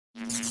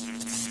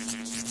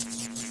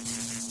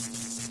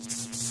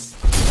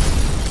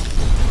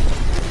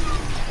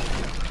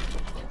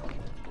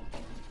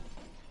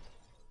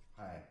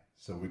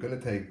going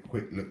to take a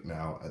quick look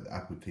now at the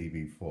Apple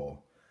TV 4.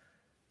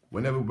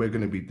 Whenever we're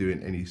going to be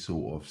doing any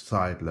sort of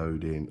side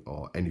loading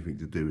or anything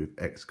to do with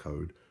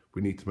Xcode,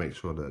 we need to make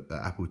sure that the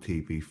Apple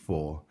TV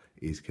 4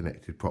 is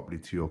connected properly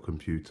to your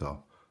computer.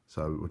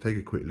 So we'll take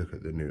a quick look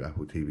at the new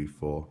Apple TV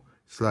 4.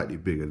 Slightly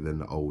bigger than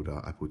the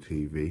older Apple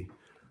TV,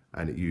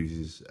 and it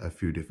uses a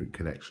few different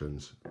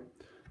connections.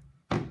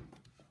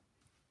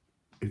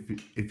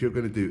 If you're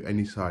going to do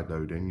any side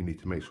loading, you need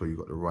to make sure you've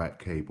got the right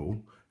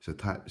cable. It's a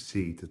Type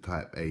C to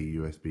Type A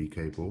USB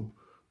cable,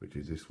 which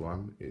is this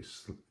one.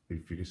 If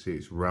you can see,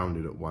 it's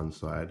rounded at one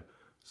side.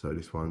 So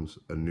this one's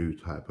a new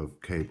type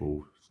of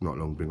cable. It's not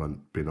long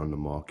been on the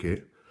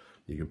market.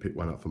 You can pick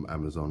one up from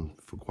Amazon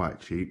for quite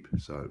cheap.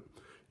 So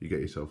you get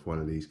yourself one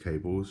of these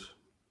cables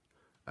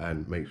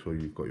and make sure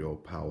you've got your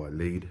power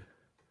lead,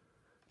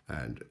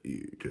 and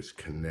you just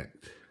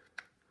connect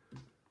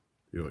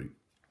your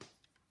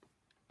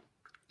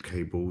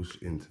cables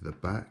into the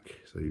back.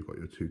 So you've got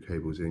your two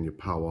cables in, your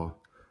power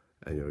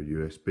and your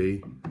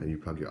USB, and you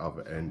plug your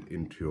other end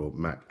into your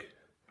Mac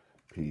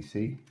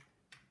PC.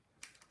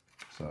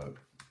 So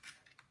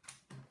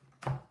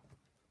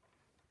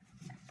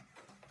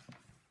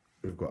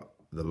we've got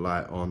the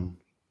light on,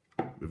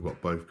 we've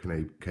got both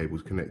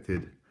cables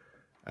connected,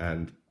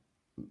 and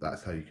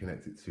that's how you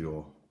connect it to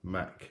your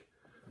Mac.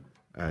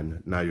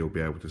 And now you'll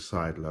be able to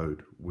side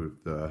load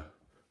with the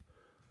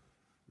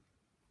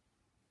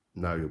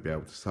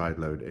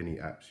any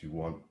apps you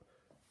want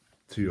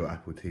to your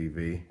Apple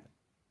TV,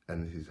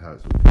 and this is how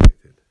it's all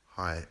connected.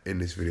 Hi, in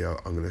this video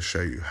I'm going to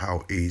show you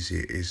how easy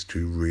it is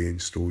to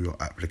reinstall your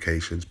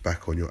applications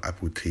back on your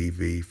Apple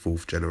TV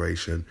 4th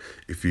generation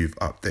if you've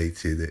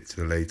updated it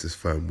to the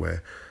latest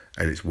firmware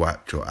and it's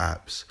wiped your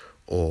apps,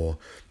 or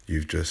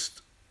you've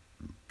just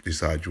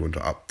decided you want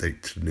to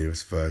update to the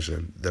newest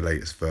version, the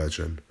latest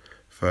version.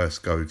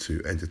 First, go to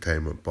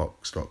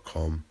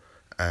entertainmentbox.com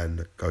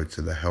and go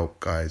to the help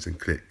guides and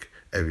click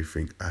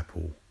everything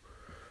Apple.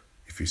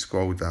 If you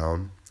scroll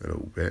down a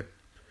little bit,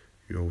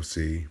 you'll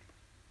see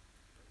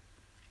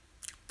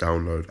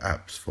download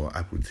apps for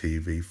Apple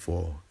TV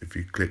 4. If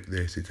you click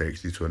this, it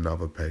takes you to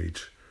another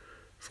page.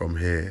 From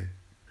here,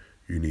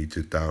 you need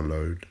to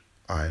download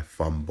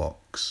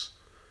iFunbox.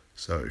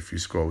 So if you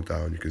scroll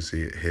down, you can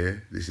see it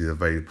here. This is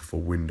available for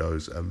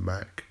Windows and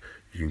Mac.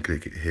 You can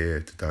click it here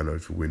to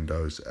download for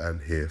Windows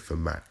and here for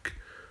Mac.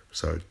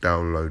 So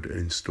download and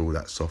install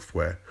that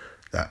software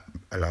that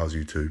allows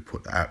you to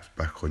put the apps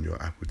back on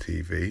your Apple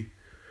TV.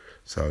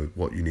 So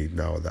what you need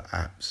now are the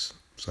apps.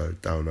 So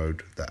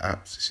download the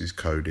apps. This is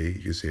Kodi.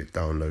 You can see it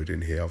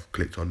downloading here. I've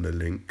clicked on the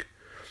link.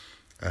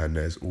 And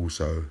there's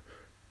also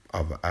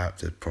other apps,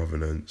 there's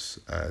Provenance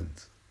and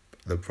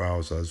the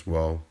browser as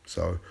well.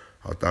 So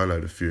I'll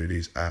download a few of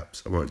these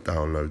apps. I won't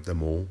download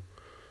them all.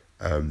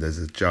 There's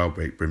a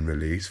Jailbreak been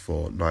released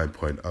for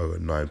 9.0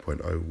 and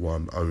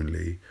 9.01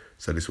 only.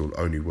 So this will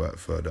only work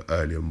for the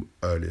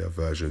earlier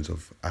versions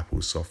of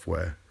Apple's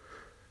software.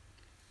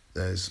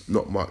 There's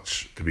not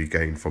much to be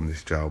gained from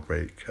this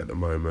jailbreak at the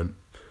moment,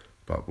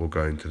 but we'll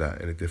go into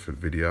that in a different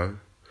video.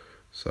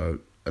 So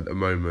at the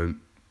moment,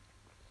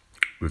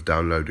 we've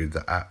downloaded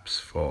the apps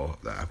for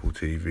the Apple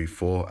TV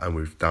 4 and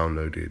we've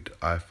downloaded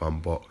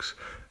iFunbox,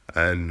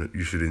 and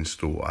you should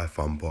install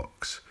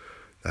iFunbox.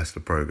 That's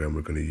the program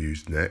we're going to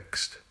use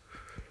next.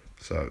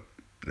 So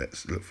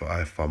let's look for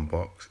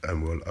iFunbox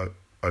and we'll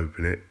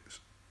open it.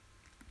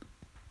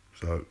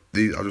 So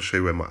I'll just show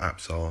you where my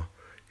apps are.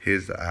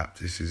 Here's the apps.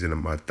 This is in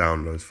my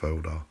downloads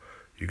folder.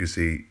 You can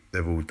see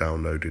they've all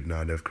downloaded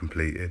now, they've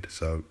completed.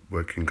 So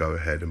we can go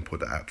ahead and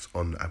put the apps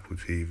on the Apple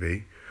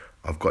TV.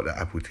 I've got the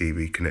Apple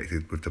TV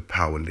connected with the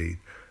power lead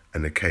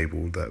and the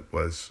cable that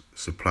was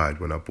supplied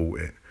when I bought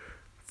it.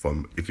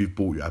 If you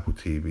bought your Apple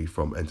TV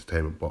from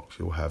Entertainment Box,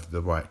 you'll have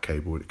the right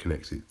cable that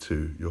connects it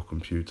to your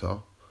computer.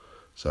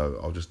 So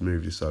I'll just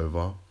move this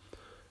over,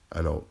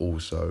 and I'll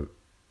also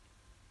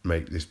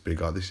make this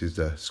bigger. This is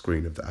the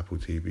screen of the Apple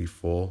TV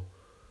 4.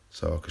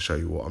 So I can show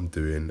you what I'm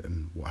doing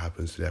and what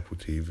happens to the Apple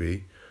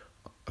TV.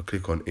 I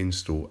click on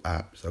Install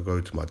Apps. I'll go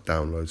to my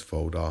Downloads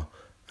folder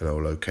and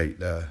I'll locate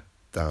the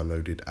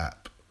downloaded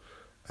app.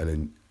 And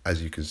then,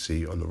 as you can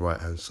see on the right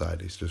hand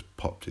side, it's just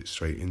popped it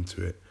straight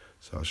into it.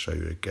 So I'll show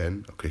you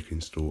again. I'll click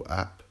Install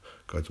App,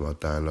 go to my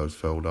Downloads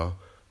folder,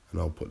 and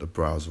I'll put the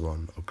browser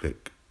on. I'll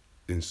click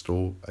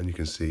Install, and you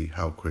can see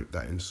how quick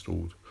that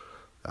installed.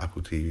 The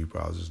Apple TV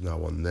browser is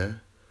now on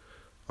there.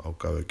 I'll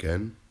go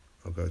again.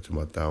 I'll go to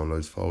my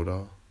Downloads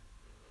folder,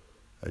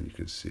 and you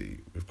can see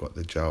we've got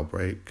the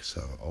jailbreak.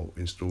 So I'll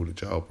install the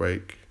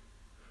jailbreak.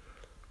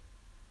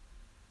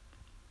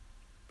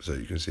 So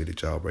you can see the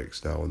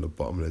jailbreak's now on the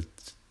bottom of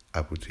the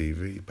Apple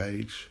TV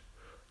page.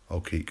 I'll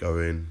keep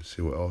going,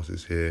 see what else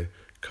is here.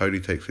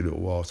 Kodi takes a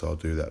little while, so I'll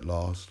do that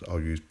last. I'll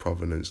use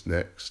Provenance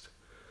next.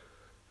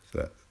 So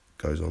that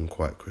goes on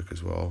quite quick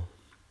as well.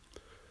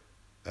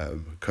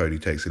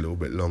 Kodi takes a little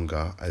bit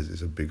longer as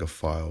it's a bigger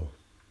file.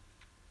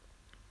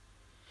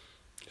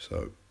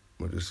 So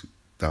we'll just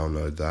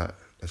download that.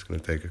 That's going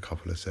to take a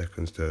couple of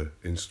seconds to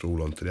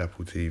install onto the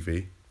Apple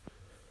TV.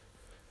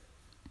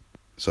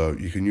 So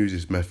you can use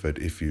this method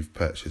if you've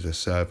purchased a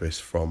service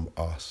from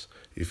us.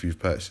 If you've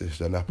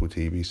purchased an Apple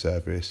TV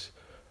service,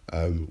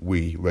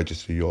 we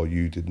register your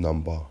UDID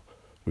number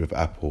with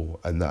Apple,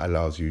 and that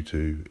allows you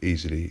to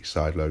easily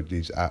sideload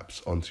these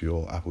apps onto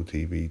your Apple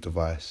TV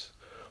device.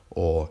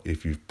 Or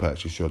if you've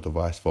purchased your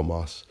device from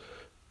us,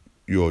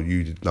 your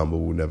UDID number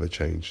will never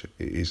change.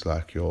 It is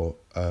like your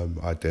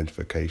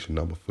identification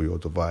number for your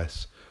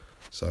device.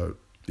 So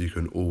you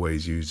can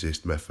always use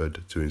this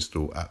method to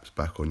install apps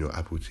back on your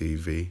Apple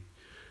TV.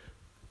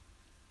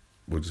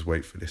 We'll just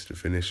wait for this to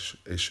finish.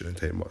 It shouldn't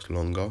take much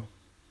longer.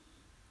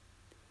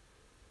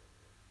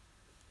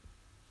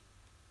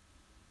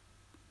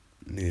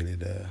 Nearly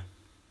there.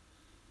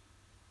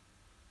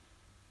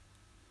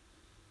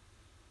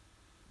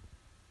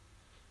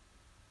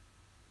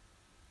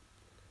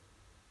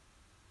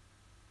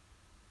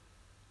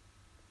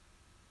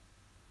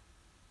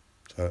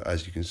 So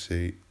as you can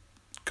see,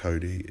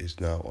 Kodi is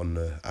now on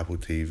the Apple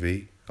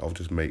TV. I'll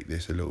just make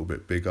this a little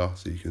bit bigger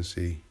so you can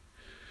see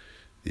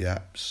the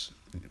apps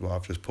what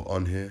I've just put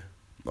on here.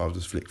 I'll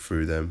just flick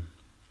through them,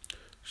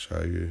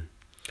 show you.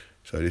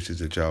 So this is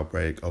the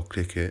Jailbreak. I'll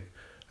click it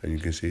and you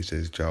can see it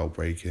says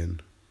jailbreaking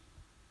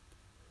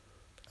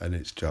and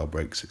it's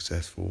jailbreak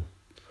successful.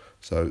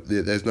 So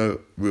there's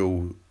no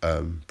real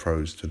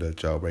pros to the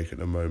jailbreak at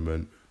the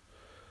moment.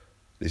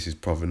 This is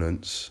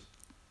Provenance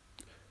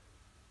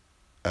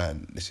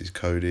and this is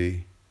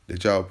Kodi. The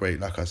jailbreak,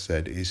 like I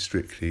said, is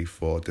strictly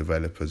for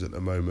developers at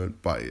the moment,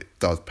 but it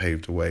does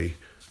pave the way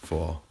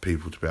for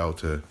people to be able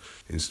to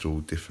install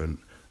different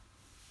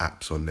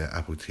apps on their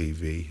Apple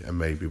TV, and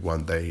maybe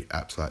one day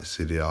apps like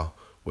Cydia,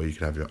 where you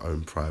can have your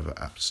own private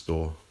app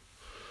store.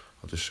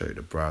 I'll just show you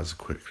the browser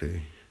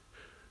quickly.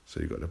 So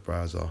you've got the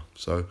browser.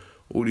 So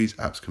all these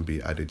apps can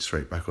be added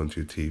straight back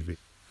onto your TV.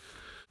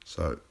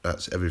 So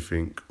that's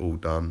everything all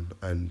done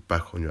and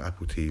back on your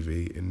Apple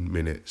TV in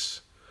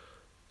minutes.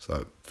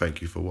 So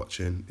thank you for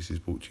watching. This is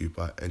brought to you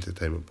by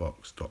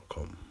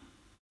entertainmentbox.com.